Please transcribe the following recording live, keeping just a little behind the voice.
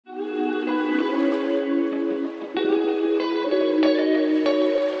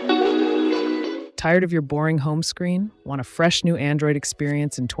Tired of your boring home screen? Want a fresh new Android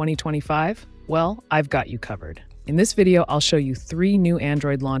experience in 2025? Well, I've got you covered. In this video, I'll show you 3 new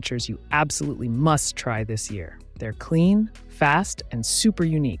Android launchers you absolutely must try this year. They're clean, fast, and super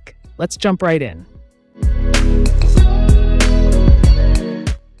unique. Let's jump right in.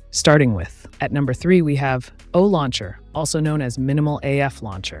 Starting with, at number 3, we have Nil Launcher, also known as Minimal AF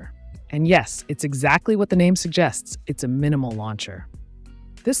Launcher. And yes, it's exactly what the name suggests. It's a minimal launcher.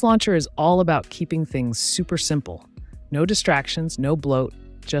 This launcher is all about keeping things super simple. No distractions, no bloat,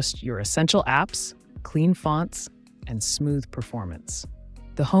 just your essential apps, clean fonts, and smooth performance.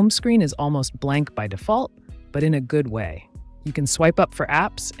 The home screen is almost blank by default, but in a good way. You can swipe up for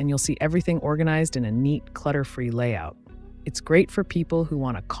apps and you'll see everything organized in a neat, clutter-free layout. It's great for people who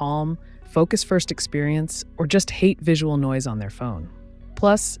want a calm, focus-first experience or just hate visual noise on their phone.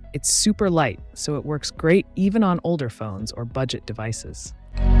 Plus, it's super light, so it works great even on older phones or budget devices.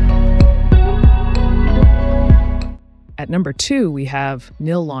 At number 2, we have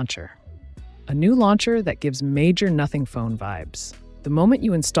Nil Launcher, a new launcher that gives major nothing phone vibes. The moment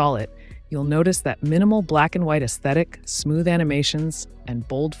you install it, you'll notice that minimal black and white aesthetic, smooth animations, and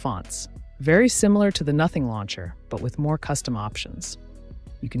bold fonts. Very similar to the Nothing launcher, but with more custom options.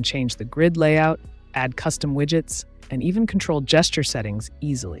 You can change the grid layout, add custom widgets, and even control gesture settings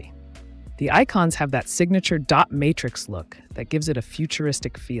easily. The icons have that signature dot matrix look that gives it a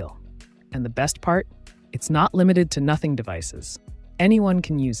futuristic feel. And the best part? It's not limited to Nothing devices. Anyone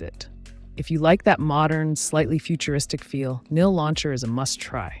can use it. If you like that modern, slightly futuristic feel, Nil Launcher is a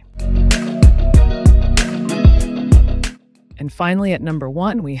must-try. And finally, at number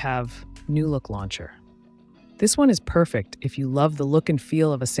 1, we have NewLook Launcher. This one is perfect if you love the look and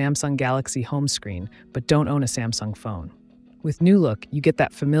feel of a Samsung Galaxy home screen, but don't own a Samsung phone. With NewLook, you get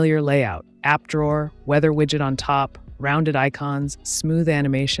that familiar layout, app drawer, weather widget on top, rounded icons, smooth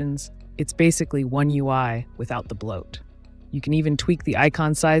animations. It's basically one UI without the bloat. You can even tweak the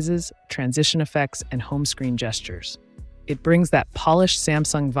icon sizes, transition effects, and home screen gestures. It brings that polished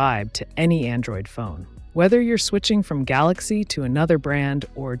Samsung vibe to any Android phone. Whether you're switching from Galaxy to another brand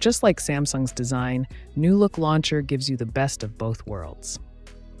or just like Samsung's design, NewLook Launcher gives you the best of both worlds.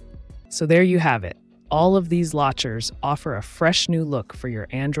 So there you have it. All of these launchers offer a fresh new look for your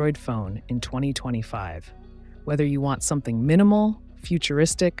Android phone in 2025. Whether you want something minimal,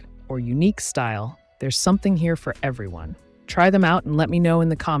 futuristic, or unique style, there's something here for everyone. Try them out and let me know in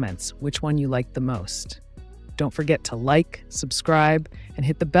the comments which one you liked the most. Don't forget to like, subscribe, and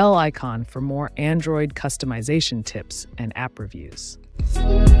hit the bell icon for more Android customization tips and app reviews.